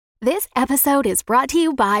This episode is brought to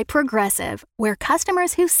you by Progressive, where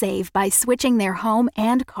customers who save by switching their home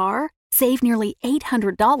and car save nearly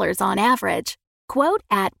 $800 on average. Quote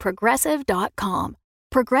at progressive.com.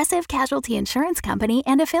 Progressive Casualty Insurance Company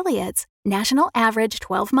and Affiliates. National average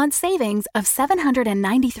 12-month savings of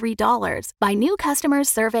 $793 by new customers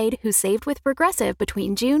surveyed who saved with Progressive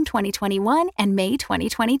between June 2021 and May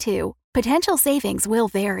 2022. Potential savings will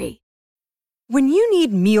vary. When you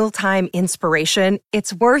need mealtime inspiration,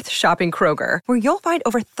 it's worth shopping Kroger, where you'll find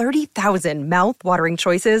over 30,000 mouth-watering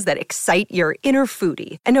choices that excite your inner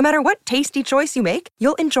foodie. And no matter what tasty choice you make,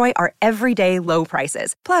 you'll enjoy our everyday low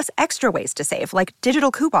prices, plus extra ways to save, like digital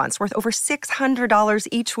coupons worth over $600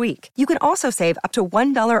 each week. You can also save up to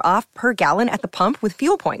 $1 off per gallon at the pump with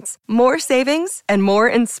fuel points. More savings and more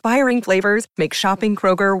inspiring flavors make shopping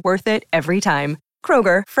Kroger worth it every time.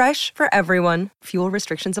 Kroger, fresh for everyone. Fuel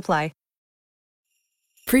restrictions apply.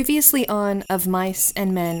 Previously on Of Mice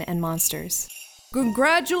and Men and Monsters.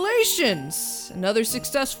 Congratulations! Another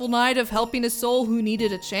successful night of helping a soul who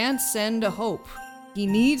needed a chance and a hope. He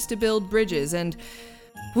needs to build bridges and,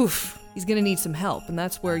 he's gonna need some help, and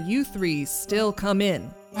that's where you three still come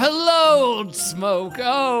in. Hello, Old Smoke.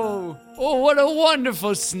 Oh, what a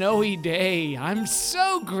wonderful snowy day. I'm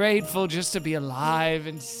so grateful just to be alive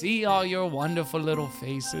and see all your wonderful little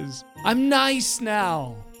faces. I'm nice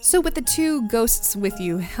now. So with the two ghosts with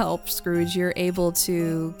you help, Scrooge, you're able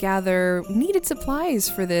to gather needed supplies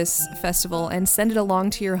for this festival and send it along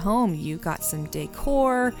to your home. You got some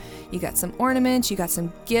decor, you got some ornaments, you got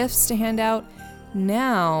some gifts to hand out.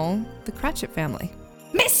 Now, the Cratchit family.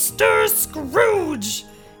 Mr. Scrooge!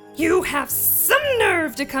 You have some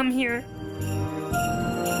nerve to come here.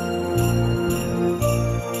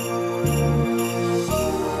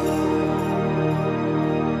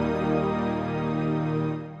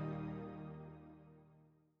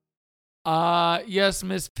 Yes,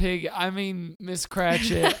 Miss Pig. I mean, Miss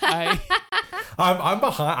Cratchit. I'm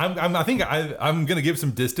behind. I think I'm gonna give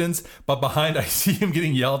some distance, but behind I see him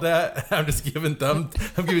getting yelled at. I'm just giving I'm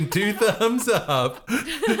giving two thumbs up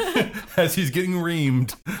as he's getting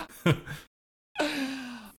reamed.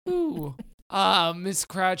 Ooh. Miss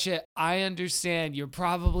Cratchit, I understand. You're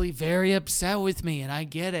probably very upset with me, and I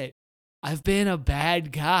get it. I've been a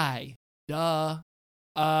bad guy. Duh.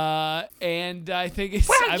 And I think it's.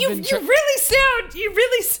 Wow, you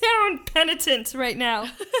really sound penitent right now.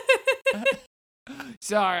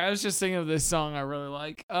 Sorry, I was just thinking of this song I really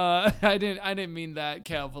like. I didn't mean that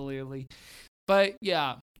cavalierly, but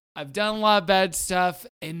yeah, I've done a lot of bad stuff,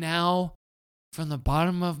 and now, from the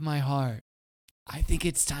bottom of my heart, I think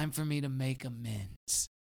it's time for me to make amends,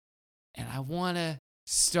 and I want to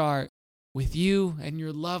start with you and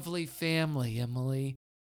your lovely family, Emily,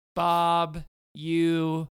 Bob.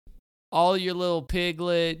 You, all your little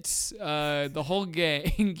piglets, the whole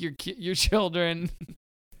gang, your children,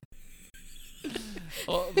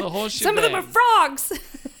 the whole shebang. Some of them are frogs.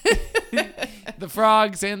 The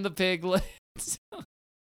frogs and the piglets.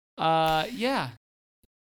 Yeah.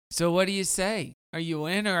 So what do you say? Are you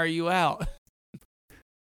in or are you out?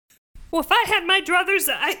 Well, if I had my druthers,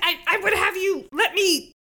 I would have you let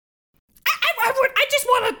me. I just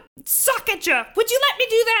want to suck at you. Would you let me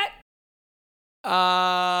do that?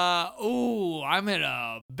 I'm in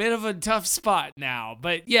a bit of a tough spot now,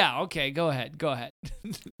 but yeah, okay, go ahead.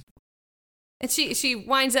 And she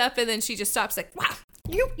winds up and then she just stops like, wow.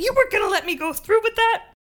 You were gonna let me go through with that?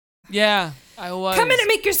 Yeah, I was. Come in and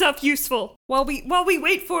make yourself useful while we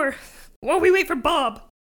wait for Bob.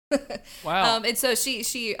 Wow. And so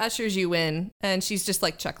she ushers you in and she's just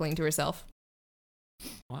like chuckling to herself.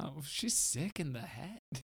 Wow, she's sick in the head.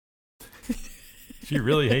 She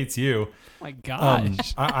really hates you. My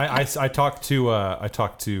gosh. I talked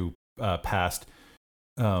to Past.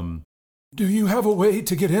 Do you have a way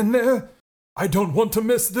to get in there? I don't want to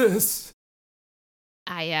miss this.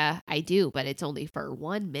 I do, but it's only for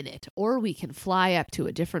 1 minute. Or we can fly up to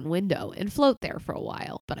a different window and float there for a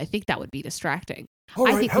while. But I think that would be distracting.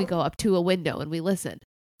 I think we go up to a window and we listen.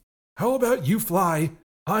 How about you fly?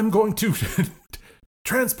 I'm going to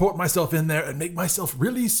transport myself in there and make myself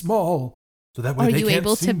really small. So that way Are they you can't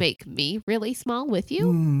able see to make me really small with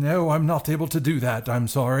you? No, I'm not able to do that. I'm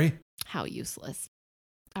sorry. How useless.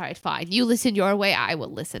 All right, fine. You listen your way. I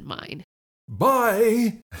will listen mine.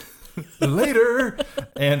 Bye. Later.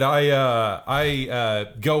 And I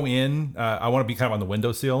go in. I want to be kind of on the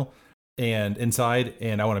windowsill and inside,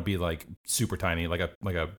 and I want to be like super tiny, like a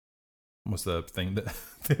what's the thing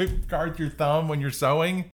that guards your thumb when you're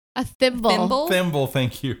sewing? A thimble. Thimble.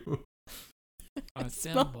 Thank you. A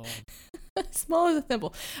thimble. Small as a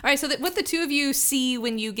thimble. All right, so what the two of you see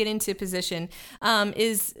when you get into position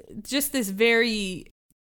is just this very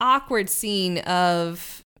awkward scene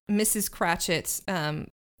of Mrs. Cratchit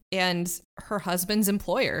and her husband's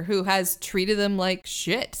employer, who has treated them like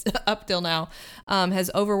shit up till now,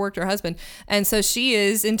 has overworked her husband. And so she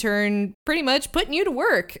is, in turn, pretty much putting you to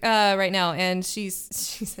work right now. And she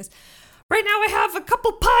says, right now I have a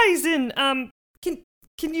couple pies in.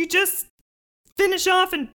 Can you just finish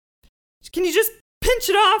off and can you just pinch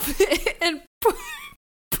it off and put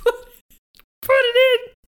it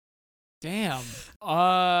in? Damn.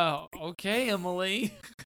 Okay, Emily.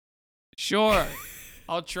 Sure.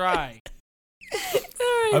 I'll try.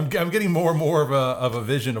 I'm getting more and more of a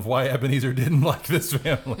vision of why Ebenezer didn't like this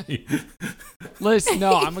family. Listen,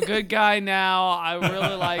 no, I'm a good guy now. I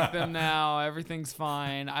really like them now. Everything's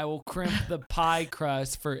fine. I will crimp the pie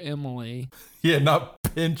crust for Emily. Yeah, not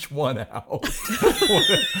pinch one out.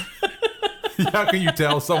 How can you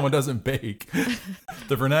tell someone doesn't bake?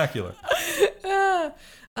 The vernacular.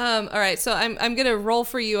 All right, so I'm gonna roll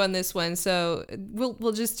for you on this one. So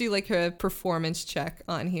we'll just do like a performance check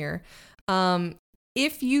on here.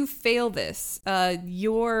 If you fail this,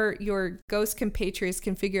 your ghost compatriots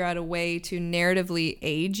can figure out a way to narratively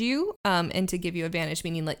aid you, and to give you advantage,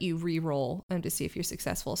 meaning let you re-roll to see if you're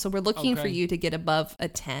successful. So we're looking for you to get above a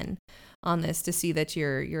 10 on this to see that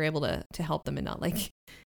you're able to help them and not like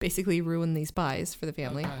basically ruin these pies for the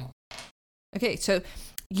family. Okay, so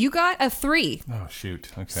you got a 3. Oh, shoot.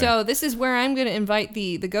 Okay. So this is where I'm going to invite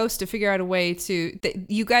the ghost to figure out a way to...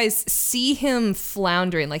 you guys see him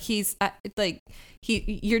floundering. Like, he's...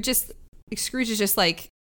 Scrooge is just, like,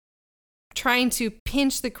 trying to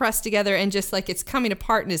pinch the crust together and just, like, it's coming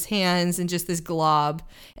apart in his hands and just this glob.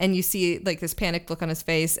 And you see, like, this panicked look on his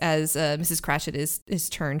face as Mrs. Cratchit is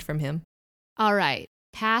turned from him. All right.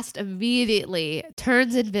 Past immediately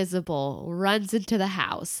turns invisible, runs into the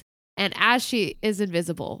house. And as she is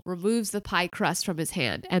invisible, removes the pie crust from his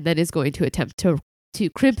hand and then is going to attempt to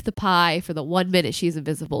crimp the pie for the 1 minute she's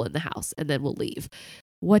invisible in the house, and then we'll leave.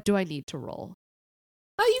 What do I need to roll?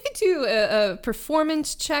 You can do a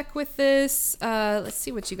performance check with this. Let's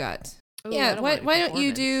see what you got. Ooh, Yeah, why don't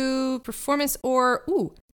you do performance or,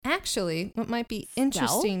 actually, what might be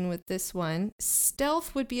interesting with this one,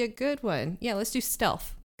 stealth would be a good one. Yeah, let's do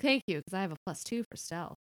stealth. Thank you, because I have a +2 for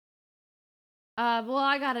stealth. Well,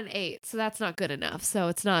 I got an 8, so that's not good enough. So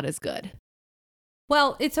it's not as good.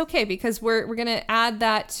 Well, it's okay because we're going to add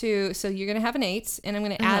that to, so you're going to have an 8 and I'm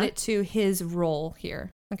going to add it to his roll here.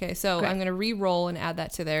 Okay, so Great. I'm going to re-roll and add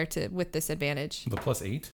that to there with this advantage. The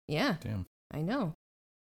 +8? Yeah. Damn. I know.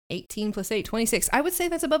 18 + 8, 26. I would say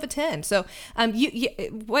that's above a 10. So,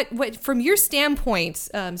 what from your standpoint,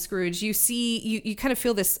 Scrooge, you see, you kind of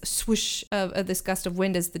feel this swoosh of this gust of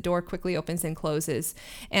wind as the door quickly opens and closes,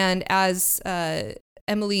 and as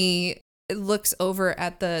Emily looks over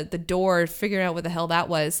at the door, figuring out what the hell that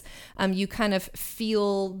was, you kind of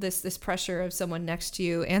feel this pressure of someone next to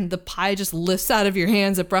you, and the pie just lifts out of your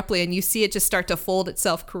hands abruptly, and you see it just start to fold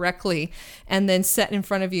itself correctly, and then set in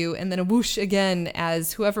front of you, and then a whoosh again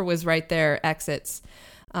as whoever was right there exits.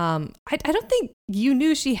 I don't think you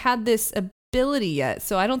knew she had this ability yet,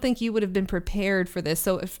 so I don't think you would have been prepared for this.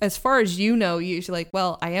 So as far as you know, you're usually like,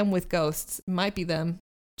 well, I am with ghosts. Might be them.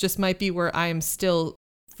 Just might be where I am still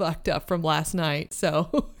fucked up from last night,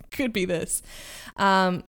 so could be this.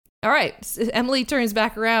 All right, so Emily turns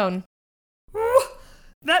back around.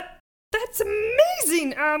 That's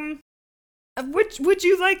amazing. Would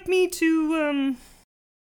you like me to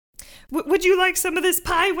would you like some of this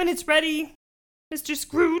pie when it's ready, Mr.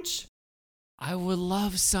 Scrooge? I would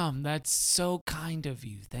love some. That's so kind of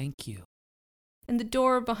you. Thank you. And the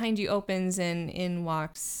door behind you opens, and in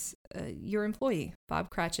walks your employee, Bob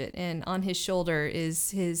Cratchit, and on his shoulder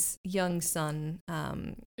is his young son.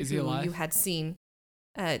 Is he alive? You had seen.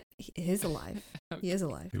 He is alive. He is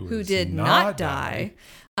alive. Who Who is did not not die.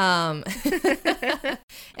 And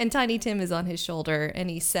Tiny Tim is on his shoulder, and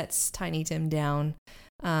he sets Tiny Tim down,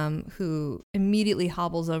 who immediately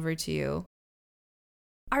hobbles over to you.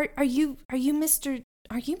 Are you Mr.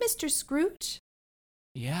 Scrooge?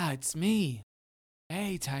 Yeah, it's me.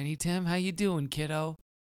 Hey, Tiny Tim, how you doing, kiddo?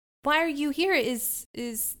 Why are you here? Is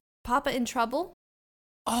Papa in trouble?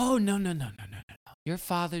 Oh, no. Your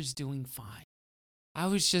father's doing fine. I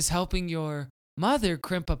was just helping your mother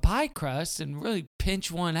crimp a pie crust and really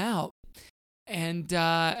pinch one out. And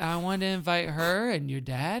I want to invite her and your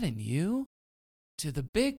dad and you to the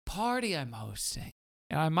big party I'm hosting.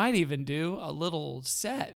 And I might even do a little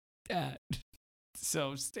set, Dad.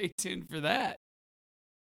 So stay tuned for that.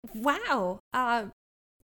 Wow.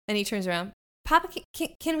 And he turns around. Papa,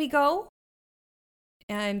 can we go?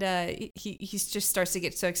 And he just starts to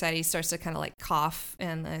get so excited. He starts to kind of like cough,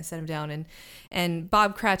 and I set him down. And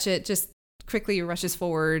Bob Cratchit just quickly rushes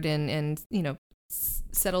forward and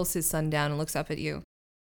settles his son down and looks up at you.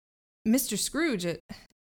 Mr. Scrooge,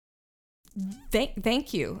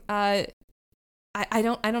 thank you. I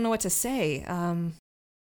don't know what to say.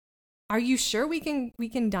 Are you sure we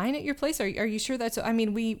can dine at your place? Are you sure that's? I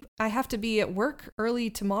mean, I have to be at work early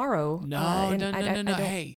tomorrow.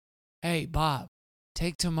 No. Hey, Bob,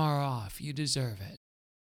 take tomorrow off. You deserve it.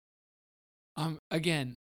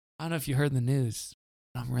 Again, I don't know if you heard the news.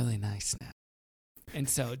 I'm really nice now, and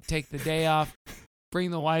so take the day off.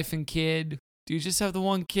 Bring the wife and kid. Do you just have the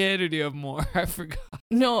one kid, or do you have more? I forgot.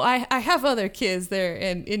 No, I have other kids there,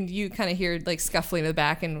 and you kind of hear like scuffling in the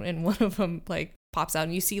back, and one of them like pops out,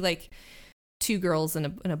 and you see like two girls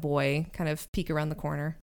and a boy kind of peek around the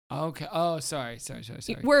corner. Okay. Oh, sorry.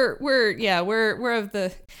 We're of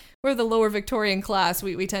the lower Victorian class.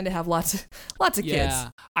 We tend to have lots of kids. Yeah.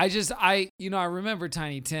 I remember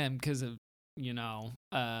Tiny Tim because of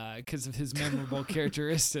his memorable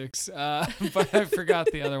characteristics. But I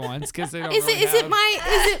forgot the other ones because they don't. Is it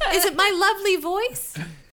my lovely voice?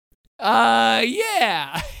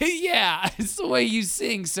 Yeah. It's the way you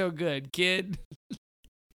sing so good, kid.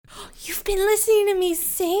 You've been listening to me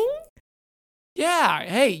sing? Yeah.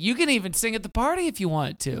 Hey, you can even sing at the party if you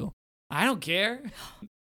want to. I don't care.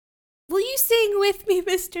 Will you sing with me,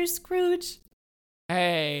 Mr. Scrooge?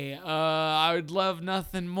 Hey, I would love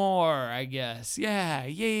nothing more, I guess.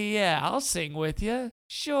 Yeah. I'll sing with you.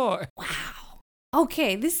 Sure. Wow.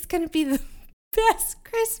 Okay, this is going to be the best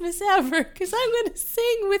Christmas ever because I'm going to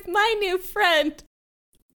sing with my new friend,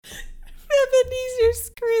 Ebenezer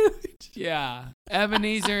Scrooge. Yeah.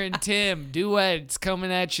 Ebenezer and Tim, duets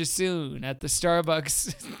coming at you soon at the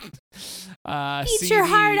Starbucks. Eat your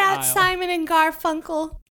heart out, aisle. Simon and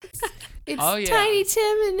Garfunkel. It's Tiny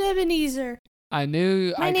Tim and Ebenezer. I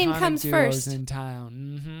knew my name comes first in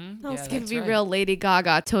town. Mm-hmm. It's going to be real Lady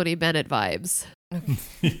Gaga, Tony Bennett vibes.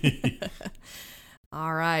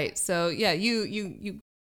 All right. So yeah, you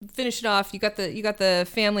finish it off. You got the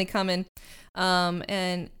family coming.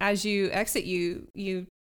 And as you exit, you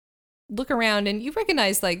look around and you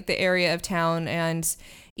recognize like the area of town. And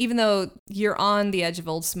even though you're on the edge of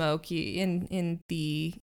Old Smoke, in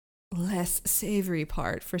the less savory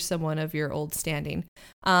part for someone of your old standing,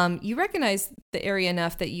 you recognize the area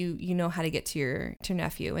enough that you know how to get to your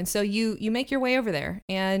nephew. And so you make your way over there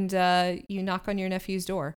and you knock on your nephew's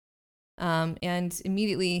door. And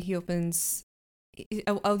immediately he opens.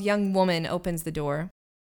 A young woman opens the door.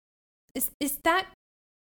 Is that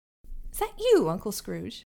you, Uncle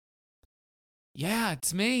Scrooge? Yeah,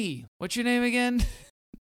 it's me. What's your name again?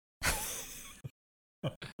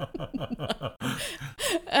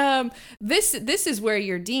 This is where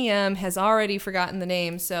your DM has already forgotten the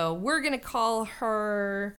name, so we're gonna call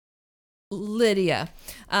her Lydia.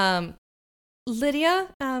 Lydia,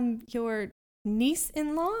 your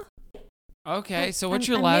niece-in-law. Okay, so what's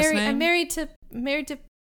your last name? I'm married to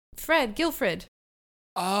Fred Guilford.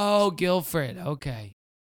 Oh, Guilford. Okay.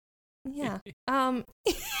 Yeah.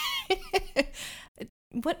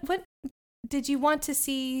 What did you want to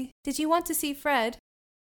see? Did you want to see Fred?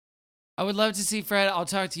 I would love to see Fred. I'll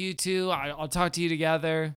talk to you too. I'll talk to you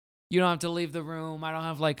together. You don't have to leave the room. I don't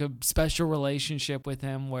have like a special relationship with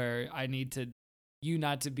him where I need you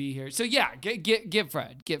not to be here. So yeah, get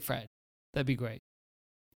Fred. Get Fred. That'd be great.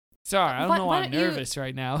 Sorry, I don't know why I'm nervous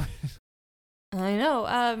right now. I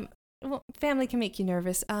know. Well, family can make you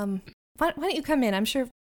nervous. Why don't you come in? I'm sure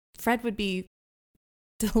Fred would be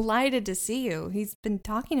delighted to see you. He's been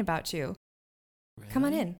talking about you. Really? Come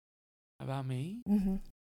on in. About me? Mm-hmm.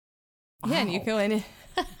 Wow. Yeah, and you go in.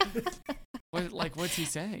 What's he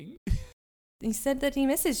saying? He said that he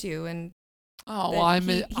misses you, and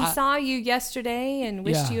he saw you yesterday and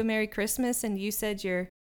wished you a Merry Christmas, and you said you're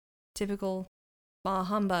typical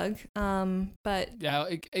humbug. But yeah,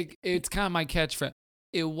 it's kind of my catchphrase.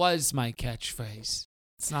 It was my catchphrase.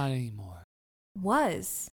 It's not anymore.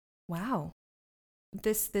 Was. Wow.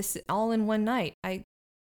 This all in one night. I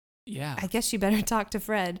guess you better talk to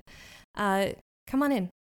Fred. Come on in.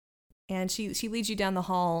 And she leads you down the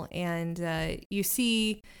hall, and you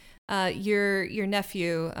see your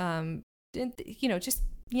nephew. Just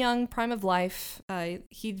young, prime of life.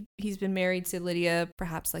 He's been married to Lydia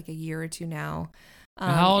perhaps like a year or two now.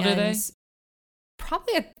 How old are they?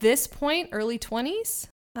 Probably at this point, early 20s.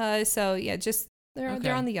 So yeah, just they're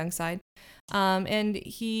on the young side. And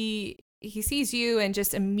he sees you, and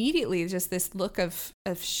just immediately just this look of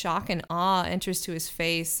shock and awe enters to his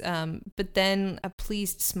face. But then a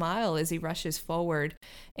pleased smile as he rushes forward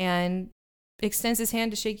and extends his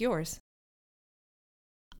hand to shake yours.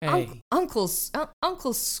 Hey. Uncle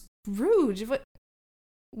Scrooge,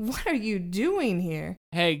 What are you doing here?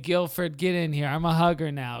 Hey, Guilford, get in here. I'm a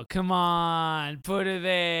hugger now. Come on, put her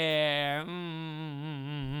there.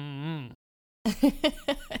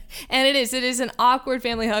 And it is an awkward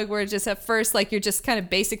family hug where just at first, like, you're just kind of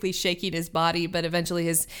basically shaking his body, but eventually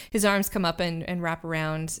his arms come up and wrap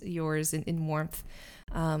around yours in warmth.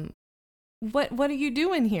 What are you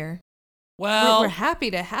doing here? Well, we're happy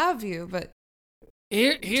to have you, but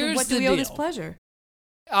here's what do the we deal. owe this pleasure?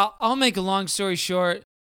 I'll make a long story short.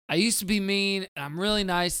 I used to be mean. I'm really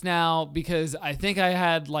nice now because I think I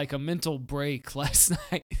had like a mental break last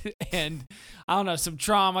night, and I don't know, some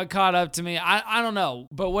trauma caught up to me. I don't know,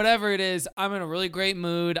 but whatever it is, I'm in a really great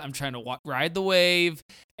mood. I'm trying to ride the wave,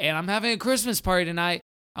 and I'm having a Christmas party tonight.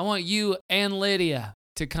 I want you and Lydia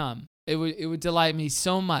to come. It would delight me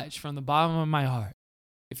so much from the bottom of my heart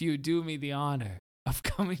if you would do me the honor of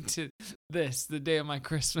coming to this, the day of my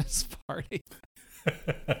Christmas party.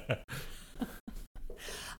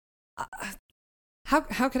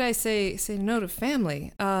 How could I say no to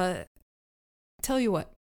family? Tell you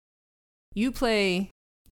what, you play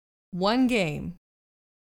one game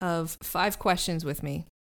of 5 questions with me.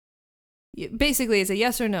 Basically, it's a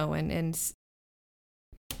yes or no, and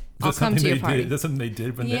I'll come to your party. That's something they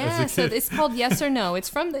did when they was a kid. So it's called Yes or No. It's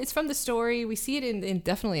from the story. We see it in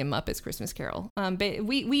definitely a Muppets Christmas Carol.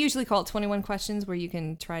 We usually call it 21 questions, where you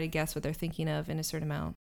can try to guess what they're thinking of in a certain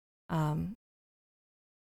amount.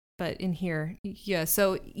 But in here, yeah.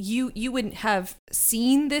 So you wouldn't have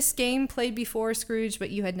seen this game played before, Scrooge,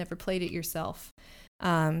 but you had never played it yourself.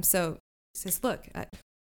 So he says, "Look,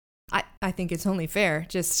 I think it's only fair.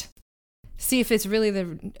 Just see if it's really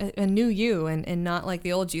a new you and not like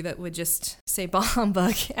the old you that would just say bah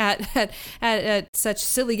humbug at such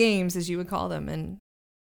silly games as you would call them, and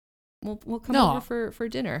we'll come over for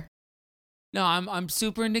dinner." No, I'm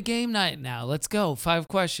super into game night now. Let's go. 5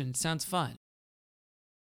 questions. Sounds fun.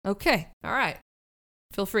 Okay. All right.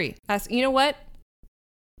 Feel free. Ask. You know what?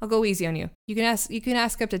 I'll go easy on you. You can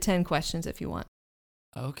ask up to 10 questions if you want.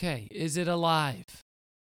 Okay. Is it alive?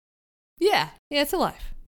 Yeah, it's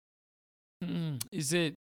alive. Is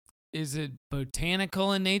it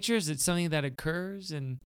botanical in nature? Is it something that occurs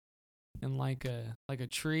in like a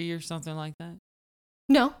tree or something like that?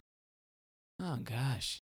 No. Oh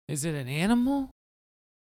gosh. Is it an animal?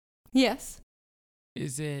 Yes.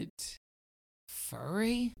 Is it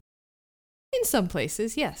furry? In some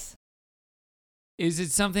places, yes. Is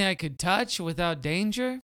it something I could touch without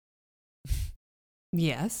danger?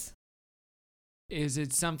 Yes. Is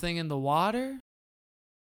it something in the water?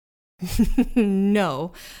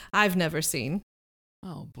 No, I've never seen.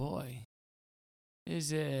 Oh boy.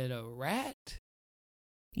 Is it a rat?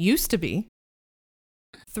 Used to be.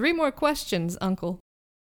 3 more questions, Uncle.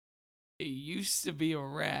 It used to be a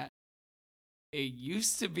rat. It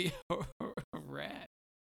used to be a rat.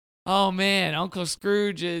 Oh man, Uncle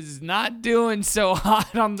Scrooge is not doing so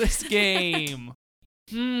hot on this game.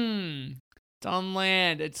 It's on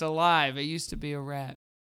land. It's alive. It used to be a rat.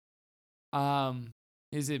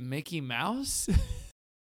 Is it Mickey Mouse?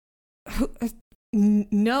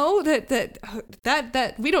 No,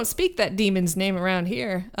 that we don't speak that demon's name around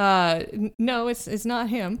here. No, it's not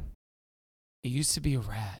him. It used to be a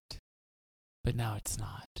rat, but now it's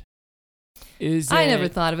not. I never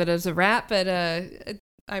thought of it as a rat, but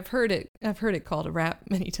I've heard it called a rat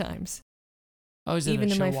many times. Oh, is it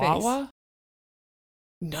even a in my Chihuahua? face?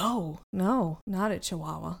 No, not a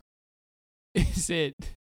Chihuahua. Is it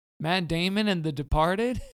Matt Damon and The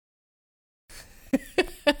Departed?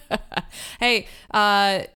 Hey,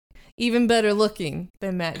 even better looking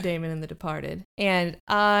than Matt Damon and The Departed, and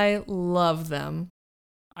I love them.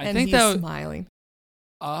 I think he's smiling.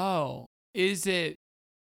 Oh, is it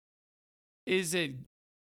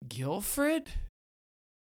Guilford?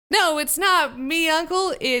 No, it's not me,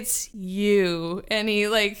 Uncle. It's you. And he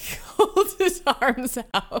holds his arms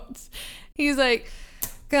out. He's like,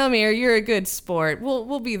 "Come here. You're a good sport.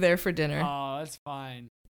 We'll be there for dinner." Oh, that's fine.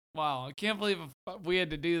 Wow, I can't believe we had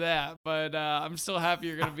to do that, but I'm still happy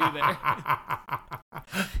you're gonna be there.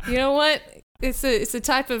 You know what? It's a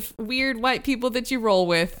type of weird white people that you roll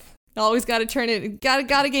with. Always got to turn it. Got to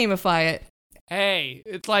gamify it. Hey,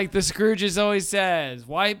 it's like the Scrooges always says: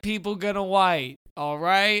 white people gonna white. All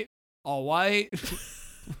right, all white.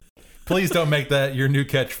 Please don't make that your new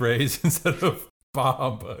catchphrase instead of bah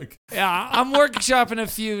humbug. Yeah, I'm workshopping a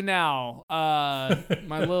few now.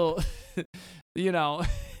 My little,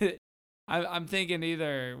 I'm thinking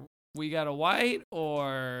either we got a white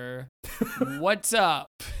or what's up.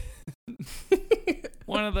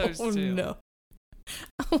 One of those two. No.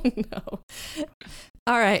 Oh no.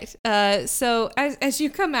 All right. So as you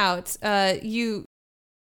come out, you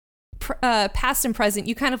past and present,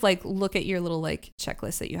 you kind of like look at your little like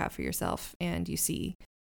checklist that you have for yourself, and you see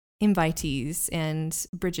invitees and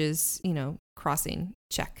bridges, crossing,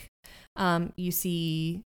 check. You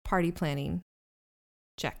see party planning,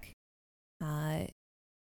 check.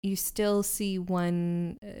 You still see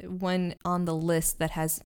one on the list that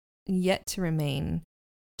has yet to remain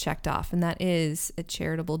checked off, and that is a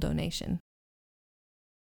charitable donation.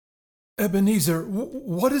 Ebenezer,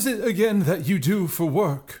 what is it again that you do for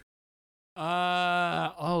work?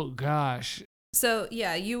 Oh gosh. So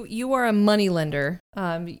yeah, you are a money lender.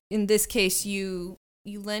 In this case, you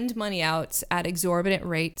lend money out at exorbitant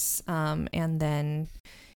rates, and then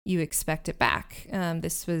you expect it back.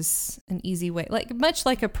 This was an easy way, much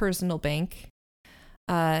like a personal bank.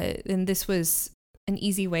 And this was an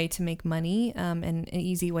easy way to make money, and an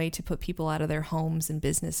easy way to put people out of their homes and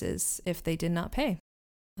businesses if they did not pay.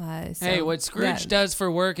 Hey, what Scrooge does for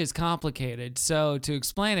work is complicated. So to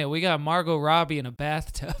explain it, we got Margot Robbie in a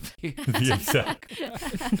bathtub here. Exactly.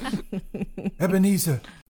 Ebenezer,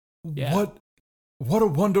 what a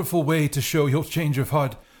wonderful way to show your change of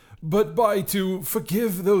heart, but by to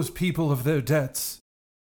forgive those people of their debts.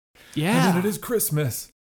 Yeah. And then it is Christmas.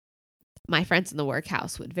 My friends in the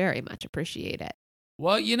workhouse would very much appreciate it.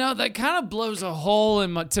 Well, that kind of blows a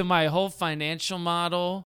hole to my whole financial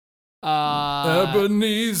model.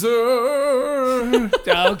 Ebenezer.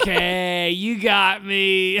 Okay, you got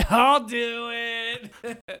me. I'll do it.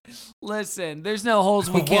 Listen, there's no holes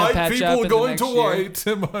we can't patch up in the next year. White people going to white,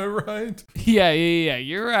 am I right? Yeah.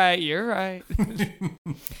 You're right.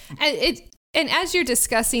 And as you're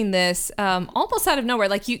discussing this, almost out of nowhere,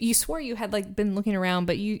 like you swore you had like been looking around,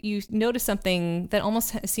 but you noticed something that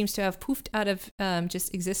almost seems to have poofed out of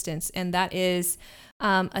just existence, and that is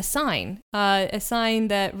a sign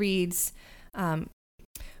that reads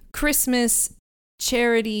Christmas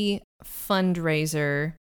charity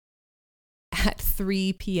fundraiser at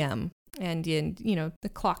 3 p.m. And the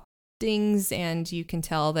clock dings, and you can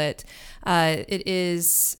tell that it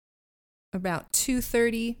is about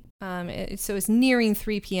 2:30. So it's nearing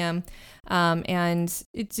 3 p.m. And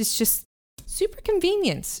it's just super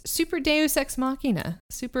convenient, super Deus Ex Machina,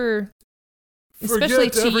 super,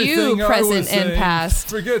 especially to you, present and past.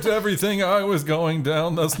 Forget everything I was going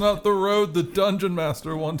down. That's not the road the Dungeon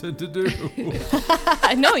Master wanted to do.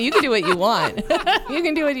 No, you can do what you want. You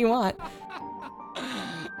can do what you want.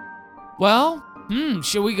 Well,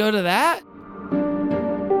 should we go to that?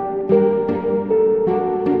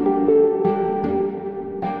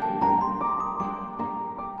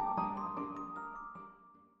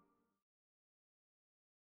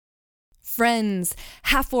 Friends,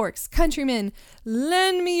 half-orcs, countrymen,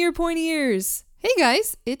 lend me your pointy ears. Hey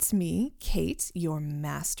guys, it's me, Kate, your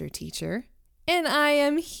master teacher, and I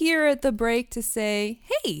am here at the break to say,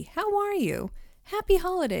 hey, how are you? Happy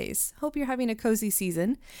holidays. Hope you're having a cozy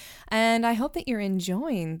season, and I hope that you're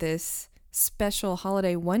enjoying this special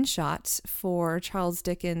holiday one-shot for Charles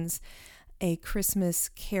Dickens' A Christmas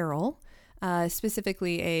Carol.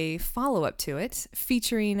 Specifically a follow-up to it,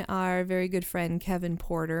 featuring our very good friend Kevin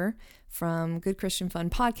Porter from Good Christian Fun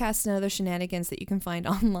Podcast and other shenanigans that you can find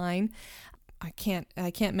online. I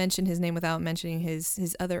can't mention his name without mentioning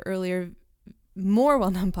his other earlier, more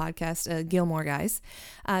well-known podcast, Gilmore Guys.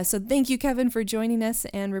 So thank you, Kevin, for joining us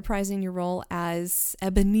and reprising your role as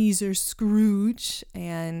Ebenezer Scrooge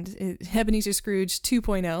and Ebenezer Scrooge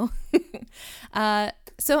 2.0.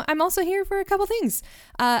 So I'm also here for a couple things.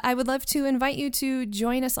 I would love to invite you to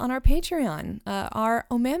join us on our Patreon, our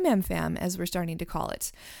Omam fam, as we're starting to call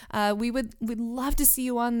it. We'd love to see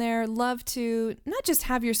you on there, love to not just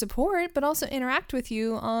have your support, but also interact with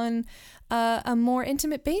you on a more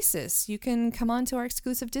intimate basis. You can come on to our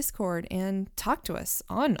exclusive Discord and talk to us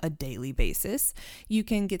on a daily basis. You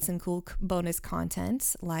can get some cool bonus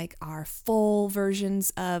content like our full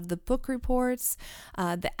versions of the book reports,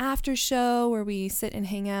 the after show where we sit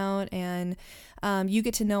and hang out, and you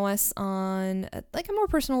get to know us on like a more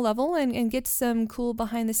personal level and get some cool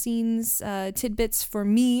behind the scenes tidbits for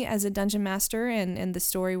me as a dungeon master and the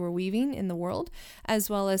story we're weaving in the world, as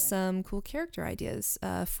well as some cool character ideas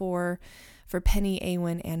for Penny,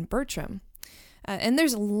 Awen, and Bertram. And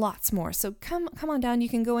there's lots more. So come on down. You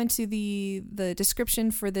can go into the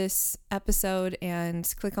description for this episode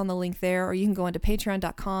and click on the link there, or you can go into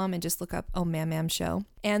patreon.com and just look up Oh Mam Mam Show.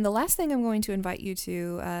 And the last thing I'm going to invite you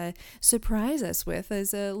to surprise us with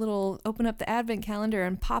is a little open up the advent calendar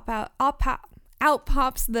and pop out out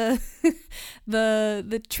pops the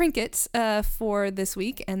the trinket for this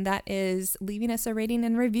week, and that is leaving us a rating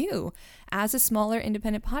and review. As a smaller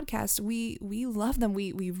independent podcast, we love them.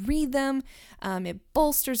 We read them. It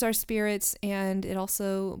bolsters our spirits, and it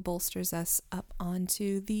also bolsters us up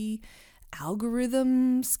onto the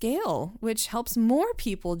algorithm scale, which helps more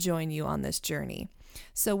people join you on this journey.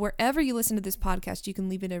 So wherever you listen to this podcast, you can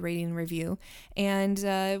leave it a rating and review. And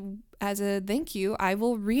as a thank you, I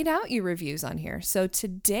will read out your reviews on here. So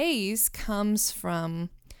today's comes from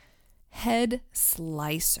Head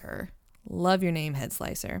Slicer. Love your name, Head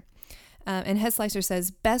Slicer. And Head Slicer says,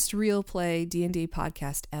 best real play D&D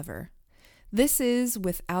podcast ever. This is,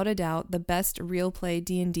 without a doubt, the best real play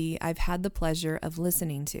D&D I've had the pleasure of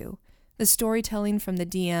listening to. The storytelling from the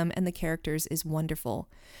DM and the characters is wonderful.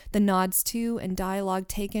 The nods to and dialogue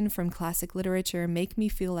taken from classic literature make me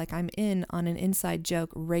feel like I'm in on an inside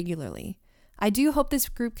joke regularly. I do hope this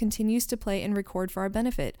group continues to play and record for our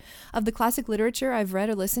benefit. Of the classic literature I've read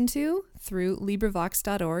or listened to through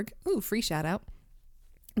LibriVox.org, free shout out,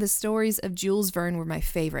 the stories of Jules Verne were my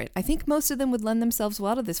favorite. I think most of them would lend themselves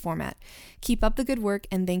well to this format. Keep up the good work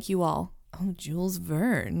and thank you all. Oh, Jules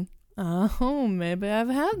Verne. Oh, maybe I've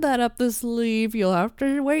had that up the sleeve. You'll have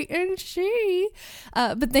to wait and see.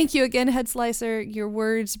 But thank you again, Head Slicer. Your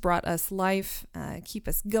words brought us life, keep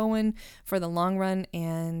us going for the long run,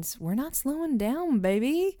 and we're not slowing down,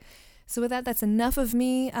 baby. So with that, that's enough of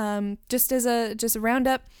me. Just a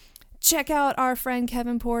roundup. Check out our friend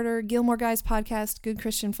Kevin Porter, Gilmore Guys podcast, Good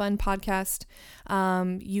Christian Fun podcast.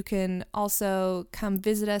 You can also come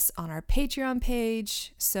visit us on our Patreon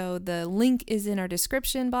page. So the link is in our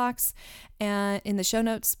description box and in the show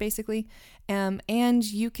notes, basically. And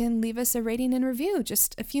you can leave us a rating and review.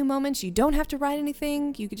 Just a few moments. You don't have to write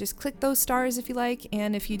anything. You could just click those stars if you like.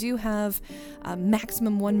 And if you do have a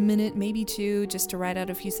maximum 1 minute, maybe 2, just to write out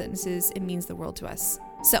a few sentences, it means the world to us.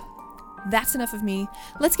 So that's enough of me.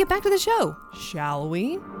 Let's get back to the show, shall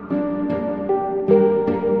we?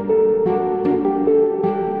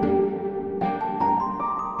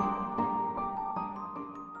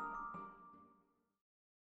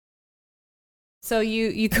 So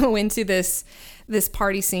you go into this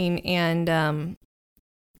party scene, and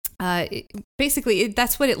basically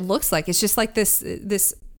that's what it looks like. It's just like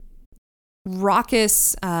this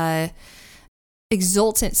raucous,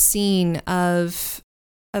 exultant scene of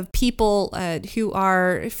people who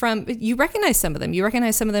are from, you recognize some of them. You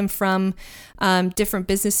recognize some of them from different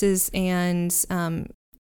businesses and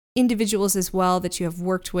individuals as well that you have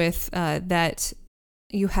worked with, that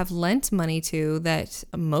you have lent money to, that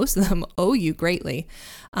most of them owe you greatly.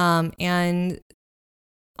 And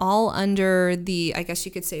all under the, I guess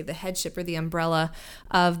you could say, the headship or the umbrella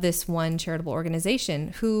of this one charitable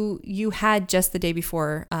organization who you had just the day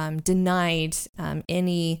before denied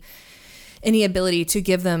any ability to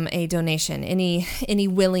give them a donation, any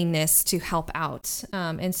willingness to help out.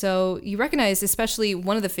 And so you recognize, especially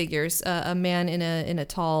one of the figures, a man in a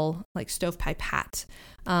tall, like, stovepipe hat,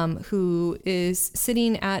 who is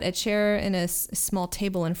sitting at a chair and a small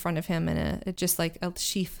table in front of him, and just like a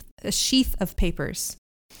sheath of papers.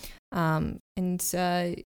 And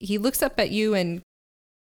he looks up at you and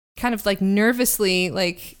kind of like nervously,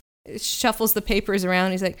 like, shuffles the papers around.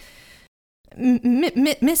 He's like,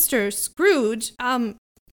 Mr. Scrooge, I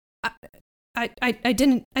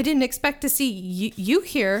didn't expect to see you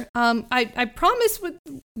here. I promise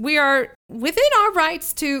we are within our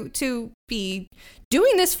rights to be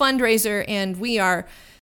doing this fundraiser, and we are.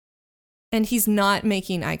 And he's not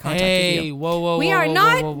making eye contact with you. Whoa, we are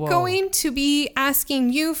not going to be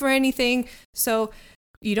asking you for anything, so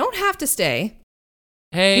you don't have to stay.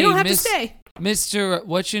 Hey, you don't have to stay. Mr.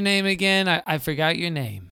 What's your name again? I forgot your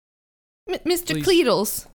name. Mr.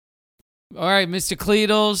 Cleedles. All right, Mr.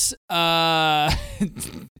 Cleedles.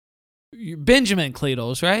 Benjamin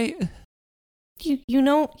Cleedles, right? You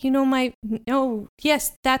know my, oh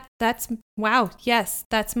yes, that's wow, yes,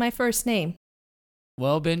 that's my first name.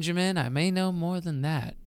 Well, Benjamin, I may know more than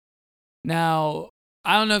that. Now,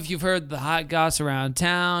 I don't know if you've heard the hot goss around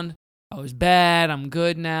town. I was bad, I'm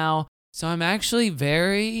good now. So I'm actually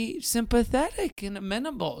very sympathetic and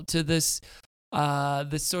amenable to this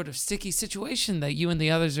sort of sticky situation that you and the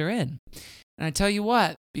others are in. And I tell you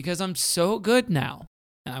what, because I'm so good now,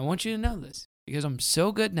 and I want you to know this, because I'm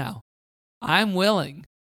so good now, I'm willing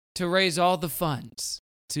to raise all the funds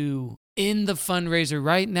to end the fundraiser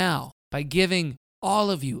right now by giving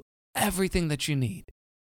all of you everything that you need,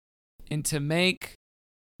 and to make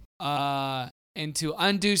and to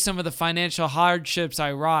undo some of the financial hardships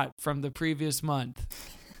I wrought from the previous month.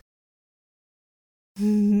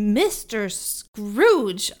 Mr.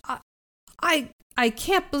 Scrooge, I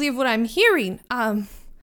can't believe what I'm hearing.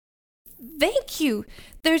 Thank you.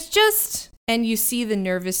 There's just, and you see the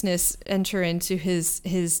nervousness enter into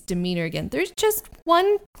his demeanor again. There's just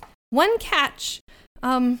one catch.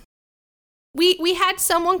 We had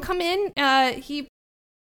someone come in. He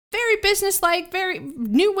very businesslike, very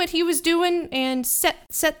knew what he was doing, and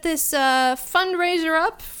set this fundraiser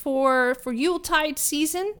up for Yuletide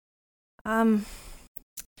season. And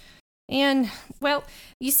well,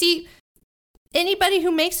 you see, anybody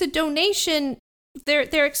who makes a donation,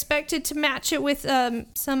 they're expected to match it with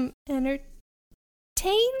some entertainment.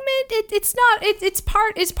 It's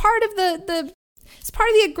part of the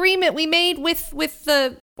agreement we made with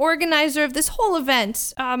the organizer of this whole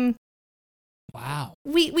event. Wow.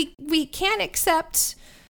 We can't accept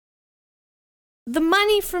the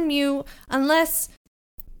money from you unless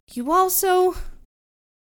you also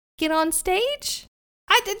get on stage.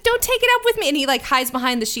 Don't take it up with me. And he like hides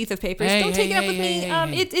behind the sheath of papers. Don't take it up with me.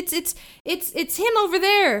 It's him over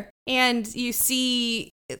there. And you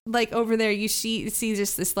see, like over there, you see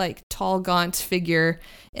just this like tall, gaunt figure,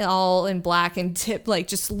 all in black and tip, like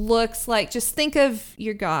just looks like, just think of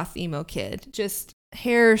your goth emo kid, just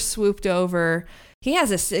hair swooped over. He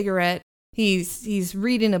has a cigarette. He's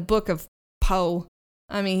reading a book of Poe.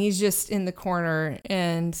 I mean, he's just in the corner,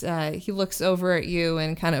 and he looks over at you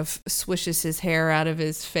and kind of swishes his hair out of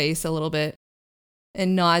his face a little bit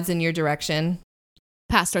and nods in your direction.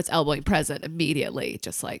 Pass starts elbowing Present immediately,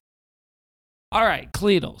 just like, all right,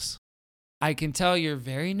 Cleedles, I can tell you're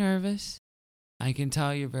very nervous. I can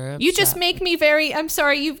tell you're very upset. You just make me very, I'm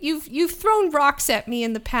sorry, you've thrown rocks at me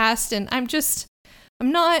in the past, and I'm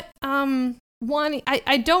not wanting,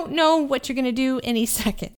 I don't know what you're going to do any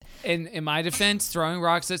second. In my defense, throwing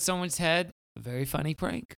rocks at someone's head, a very funny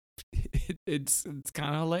prank. It's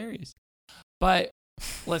kind of hilarious. But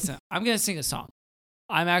listen, I'm going to sing a song.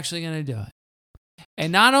 I'm actually going to do it.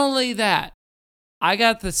 And not only that, I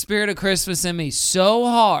got the spirit of Christmas in me so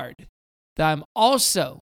hard that I'm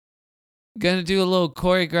also going to do a little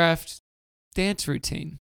choreographed dance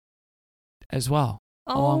routine as well,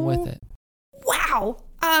 along with it. Wow.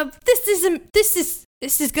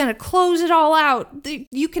 This is gonna close it all out.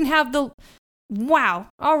 You can have the, wow.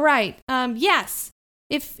 All right. Yes.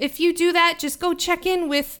 If you do that, just go check in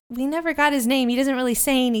with, we never got his name. He doesn't really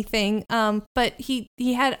say anything. But he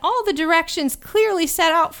had all the directions clearly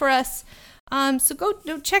set out for us. So go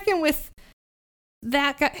check in with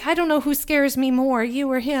that guy. I don't know who scares me more,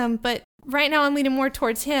 you or him, but right now I'm leaning more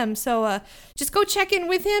towards him. So just go check in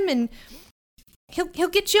with him, and he'll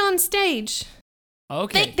get you on stage.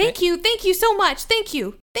 Okay. Thank you so much. Thank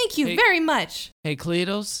you very much. Hey,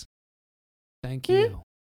 Cleedles. Thank you.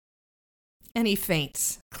 And he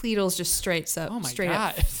faints. Cleedles just straight up. Oh my straight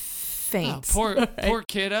God. up faints. Oh, poor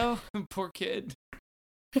kiddo. Poor kid.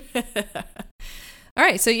 All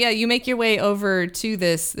right, so yeah, you make your way over to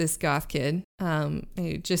this goth kid. And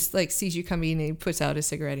he just like sees you coming, and he puts out his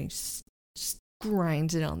cigarette and just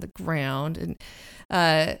grinds it on the ground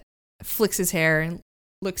and flicks his hair and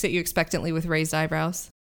looks at you expectantly with raised eyebrows.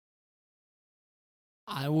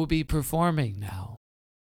 I will be performing now.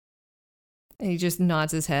 And he just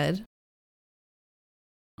nods his head.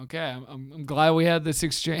 Okay, I'm glad we had this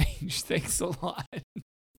exchange. Thanks a lot.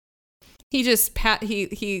 He just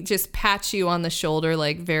pats you on the shoulder,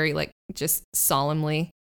 like very like just solemnly,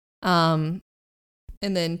 and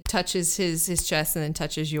then touches his chest, and then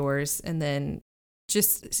touches yours, and then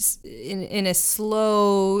just in a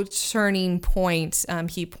slow turning point,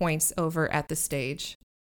 he points over at the stage.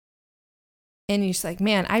 And you're just like,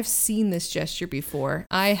 man, I've seen this gesture before.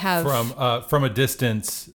 I have from a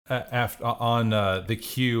distance on the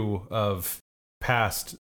cue of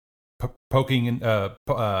past poking and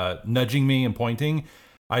nudging me and pointing.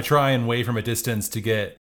 I try and wave from a distance to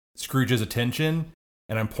get Scrooge's attention,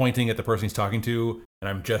 and I'm pointing at the person he's talking to, and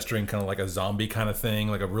I'm gesturing kind of like a zombie kind of thing,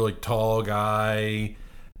 like a really tall guy,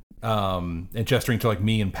 and gesturing to like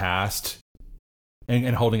me and past,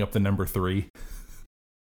 and holding up the number 3.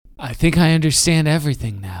 I think I understand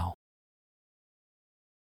everything now.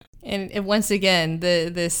 And once again,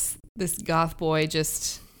 this goth boy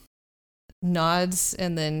just nods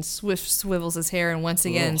and then swivels his hair, and once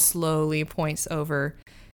again slowly points over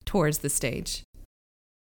towards the stage.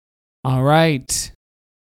 All right.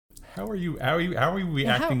 How are we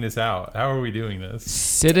acting this out? How are we doing this?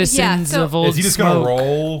 Citizens of Old Smoke. Is he just gonna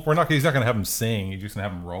roll? He's not gonna have him sing. He's just gonna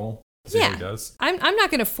have him roll. See how he does. I'm not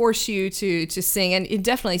going to force you to sing, and it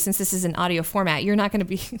definitely, since this is an audio format, you're not going to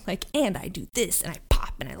be like, and I do this, and I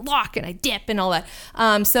pop, and I lock, and I dip, and all that.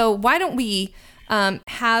 So why don't we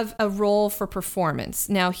have a roll for performance?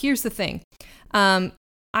 Now, here's the thing.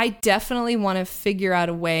 I definitely want to figure out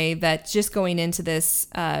a way that just going into this,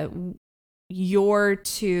 your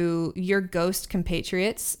ghost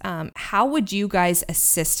compatriots, how would you guys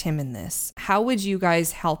assist him in this? How would you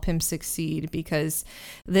guys help him succeed? Because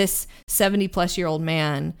this 70-plus-year-old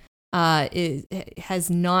man has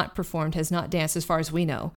not performed, has not danced, as far as we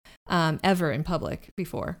know, ever in public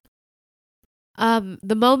before.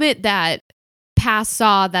 The moment that Pass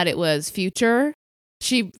saw that it was Future,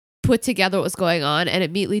 she put together what was going on and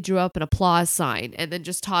immediately drew up an applause sign, and then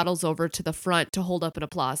just toddles over to the front to hold up an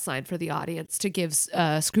applause sign for the audience to give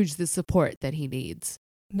Scrooge the support that he needs.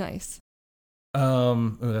 Nice.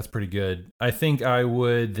 That's pretty good. I think I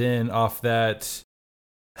would then off that,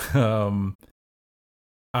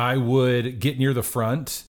 I would get near the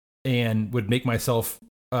front and would make myself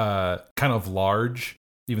kind of large,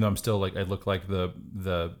 even though I'm still like, I look like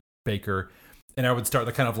the baker. And I would start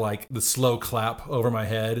the kind of like the slow clap over my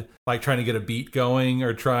head, like trying to get a beat going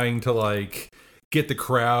or trying to like get the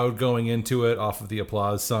crowd going into it off of the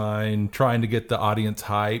applause sign, trying to get the audience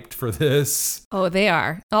hyped for this. Oh, they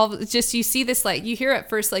are. Just you see this, like you hear at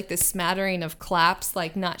first like this smattering of claps,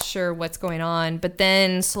 like not sure what's going on, but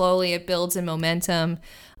then slowly it builds in momentum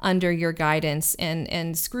under your guidance.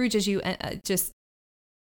 And Scrooge, as you just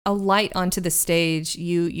alight onto the stage,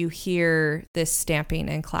 you hear this stamping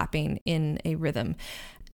and clapping in a rhythm.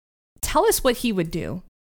 Tell us what he would do.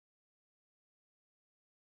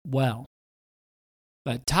 Well,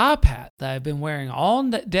 the top hat that I've been wearing all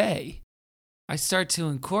day, I start to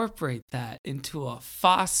incorporate that into a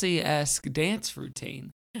Fosse-esque dance routine.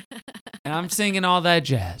 And I'm singing all that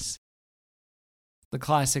jazz. The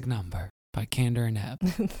classic number by Kander and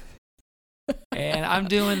Ebb. And I'm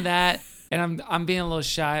doing that. And I'm being a little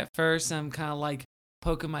shy at first. I'm kind of like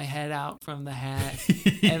poking my head out from the hat.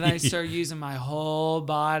 And I start using my whole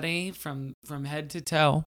body from head to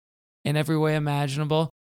toe in every way imaginable.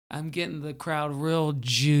 I'm getting the crowd real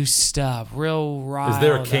juiced up, real riled. Is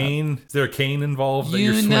there a cane? Is there a cane involved?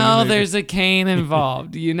 You know there's a cane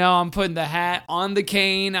involved. You know I'm putting the hat on the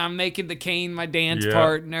cane. I'm making the cane my dance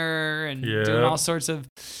partner and doing all sorts of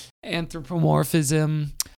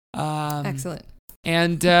anthropomorphism. Excellent.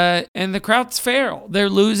 And the crowd's feral. They're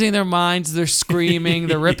losing their minds. They're screaming.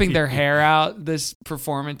 They're ripping their hair out. This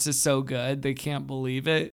performance is so good. They can't believe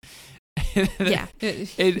it. Yeah.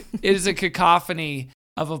 It is a cacophony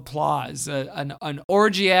of applause. An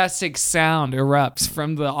orgiastic sound erupts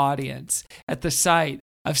from the audience at the sight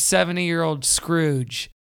of 70-year-old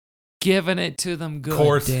Scrooge giving it to them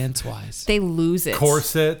good dance-wise. They lose it.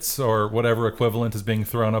 Corsets or whatever equivalent is being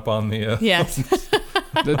thrown up on the... Yes.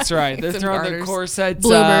 That's right. They're throwing their corsets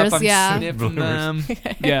bloomers, up. I'm sniffing them.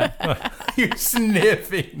 Yeah. You're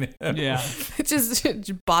sniffing them. Yeah.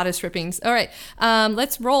 just bodice rippings. All right.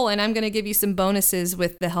 Let's roll, and I'm going to give you some bonuses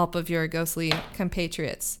with the help of your ghostly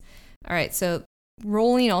compatriots. All right. So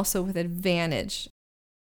rolling also with advantage.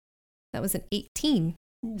 That was an 18.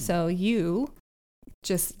 Ooh. So you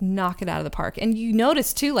just knock it out of the park. And you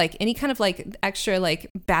notice too, like any kind of like extra like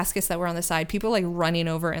baskets that were on the side, people are like running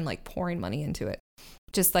over and like pouring money into it.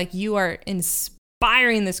 Just like you are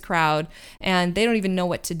inspiring this crowd and they don't even know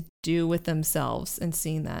what to do with themselves and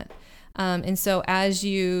seeing that. And so as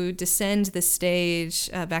you descend the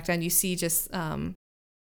stage back down, you see just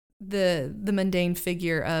the mundane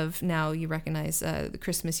figure of, now you recognize the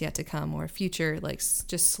Christmas yet to come or future, like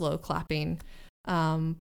just slow clapping,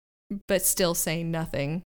 but still saying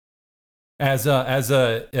nothing. As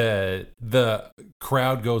the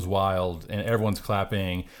crowd goes wild and everyone's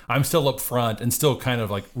clapping, I'm still up front and still kind of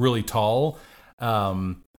like really tall.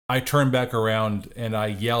 I turn back around and I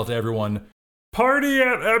yell to everyone, "Party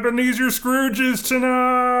at Ebenezer Scrooge's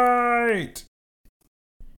tonight!"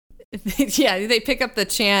 Yeah, they pick up the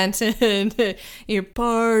chant and you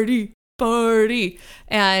party,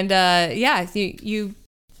 and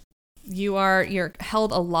you're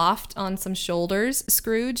held aloft on some shoulders,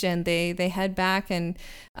 Scrooge, and they head back, and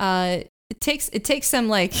it takes some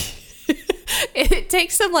like it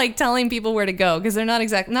takes some like telling people where to go, because they're not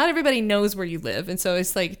everybody knows where you live, and so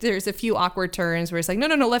it's like there's a few awkward turns where it's like no,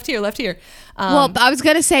 left here. Well, I was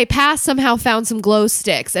gonna say Pass somehow found some glow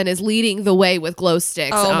sticks and is leading the way with glow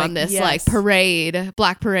sticks on this like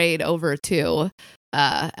black parade over to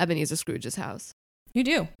Ebenezer Scrooge's house. You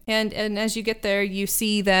do. And as you get there, you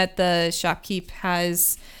see that the shopkeep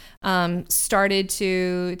has started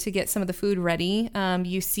to get some of the food ready.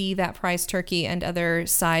 You see that prize turkey and other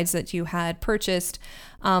sides that you had purchased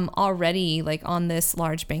already, like on this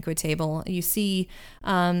large banquet table. You see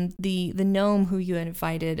the gnome who you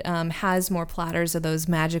invited has more platters of those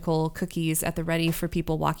magical cookies at the ready for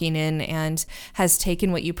people walking in, and has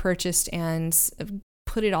taken what you purchased and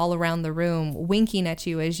put it all around the room, winking at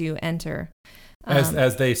you as you enter.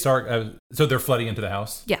 As they start, so they're flooding into the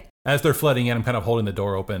house? Yeah. As they're flooding in, I'm kind of holding the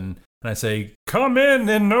door open, and I say, "Come in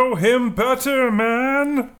and know him better,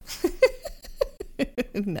 man."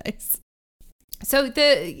 Nice. So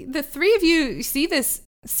the three of you see this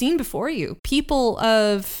scene before you. People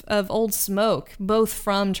of Old Smoke, both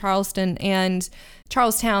from Charlestown and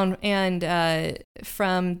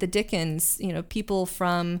from the Dickens, people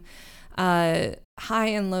from high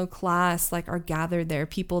and low class, like, are gathered there.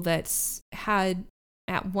 People that had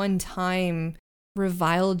at one time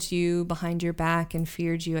reviled you behind your back and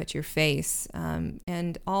feared you at your face,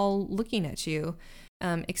 and all looking at you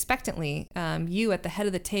expectantly. You at the head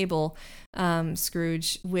of the table,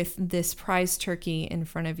 Scrooge, with this prize turkey in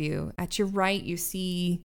front of you. At your right, you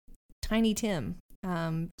see Tiny Tim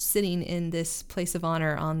sitting in this place of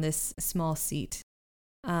honor on this small seat.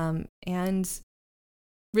 And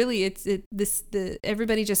really,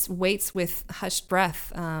 everybody just waits with hushed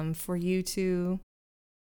breath for you to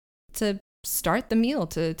start the meal,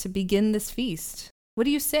 to begin this feast. What do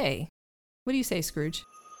you say? What do you say, Scrooge?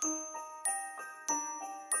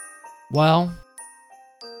 Well,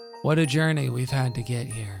 what a journey we've had to get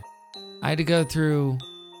here. I had to go through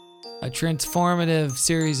a transformative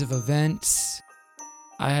series of events.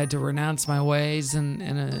 I had to renounce my ways in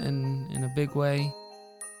a big way.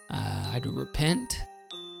 I had to repent.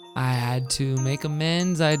 I had to make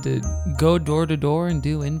amends. I had to go door to door and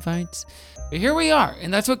do invites. But here we are,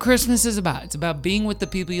 and that's what Christmas is about. It's about being with the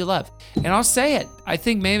people you love. And I'll say it. I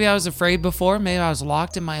think maybe I was afraid before. Maybe I was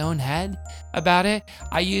locked in my own head about it.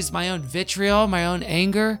 I used my own vitriol, my own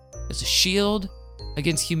anger as a shield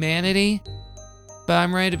against humanity. But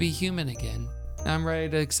I'm ready to be human again. I'm ready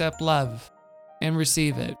to accept love and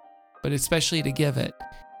receive it, but especially to give it.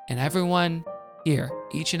 And everyone here,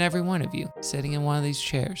 each and every one of you sitting in one of these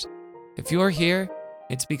chairs, if you're here,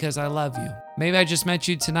 it's because I love you. Maybe I just met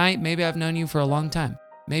you tonight. Maybe I've known you for a long time.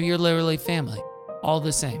 Maybe you're literally family. All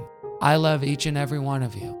the same. I love each and every one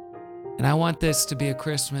of you. And I want this to be a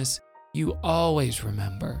Christmas you always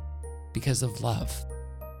remember because of love.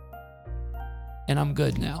 And I'm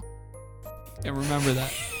good now. And remember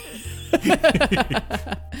that.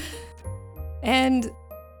 And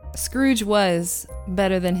Scrooge was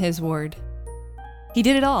better than his word. He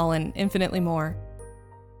did it all and infinitely more.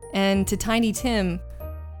 And to Tiny Tim,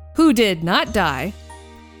 who did not die,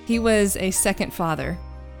 he was a second father.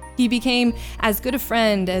 He became as good a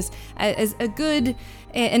friend, as a good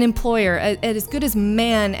an employer, as good as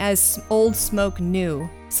man as Old Smoke knew.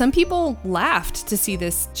 Some people laughed to see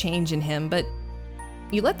this change in him, but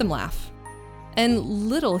you let them laugh. And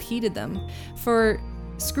little heeded them, for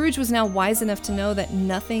Scrooge was now wise enough to know that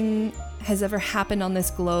nothing has ever happened on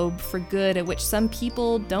this globe for good at which some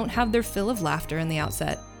people don't have their fill of laughter in the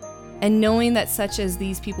outset. And knowing that such as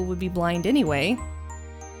these people would be blind anyway,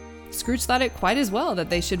 Scrooge thought it quite as well that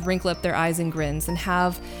they should wrinkle up their eyes in grins and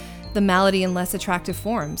have the malady in less attractive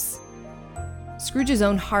forms. Scrooge's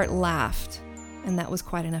own heart laughed, and that was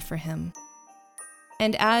quite enough for him.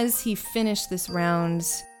 And as he finished this round,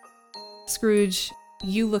 Scrooge,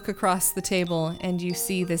 you look across the table and you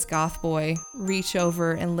see this goth boy reach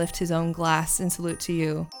over and lift his own glass in salute to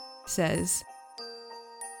you, says,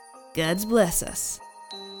 "God's bless us,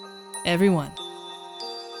 everyone."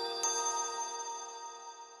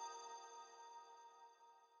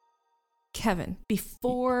 Kevin,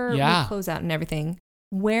 before we close out and everything,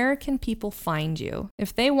 where can people find you?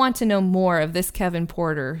 If they want to know more of this Kevin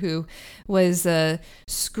Porter who was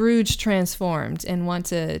Scrooge transformed and want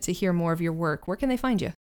to hear more of your work, where can they find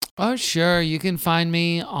you? Oh, sure. You can find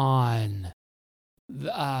me on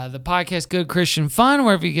the podcast Good Christian Fun,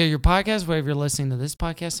 wherever you get your podcast, wherever you're listening to this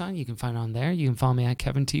podcast on, you can find it on there. You can follow me at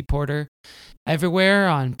Kevin T. Porter everywhere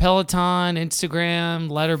on Peloton, Instagram,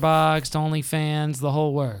 Letterboxd, OnlyFans, the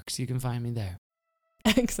whole works. You can find me there.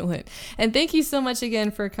 Excellent. And thank you so much again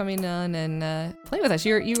for coming on and playing with us.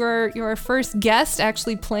 You're our first guest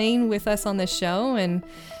actually playing with us on this show, and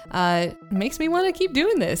makes me want to keep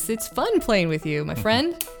doing this. It's fun playing with you, my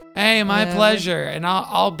friend. Hey, my pleasure. And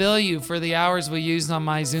I'll bill you for the hours we used on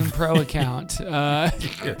my Zoom Pro account of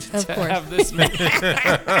course. Have this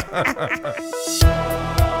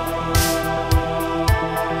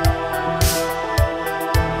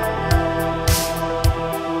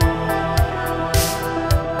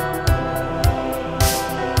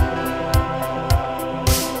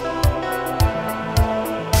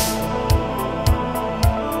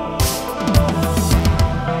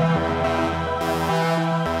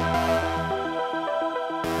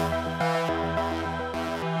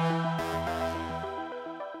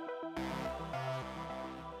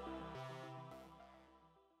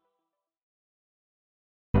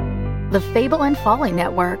the Fable and Folly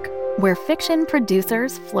Network, where fiction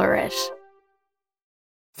producers flourish.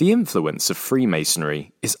 The influence of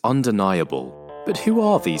Freemasonry is undeniable, but who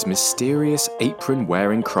are these mysterious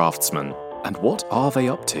apron-wearing craftsmen, and what are they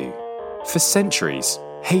up to? For centuries,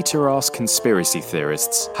 hater-ass conspiracy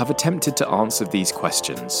theorists have attempted to answer these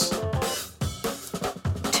questions.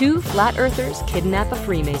 Two Flat Earthers Kidnap a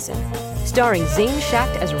Freemason, starring Zane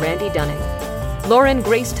Schacht as Randy Dunning, Lauren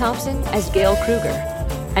Grace Thompson as Gail Kruger,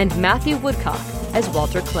 and Matthew Woodcock as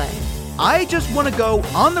Walter Clay. I just want to go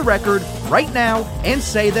on the record right now and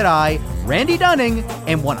say that I, Randy Dunning,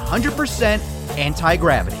 am 100%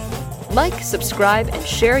 anti-gravity. Like, subscribe, and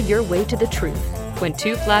share your way to the truth when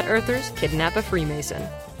two Flat Earthers kidnap a Freemason.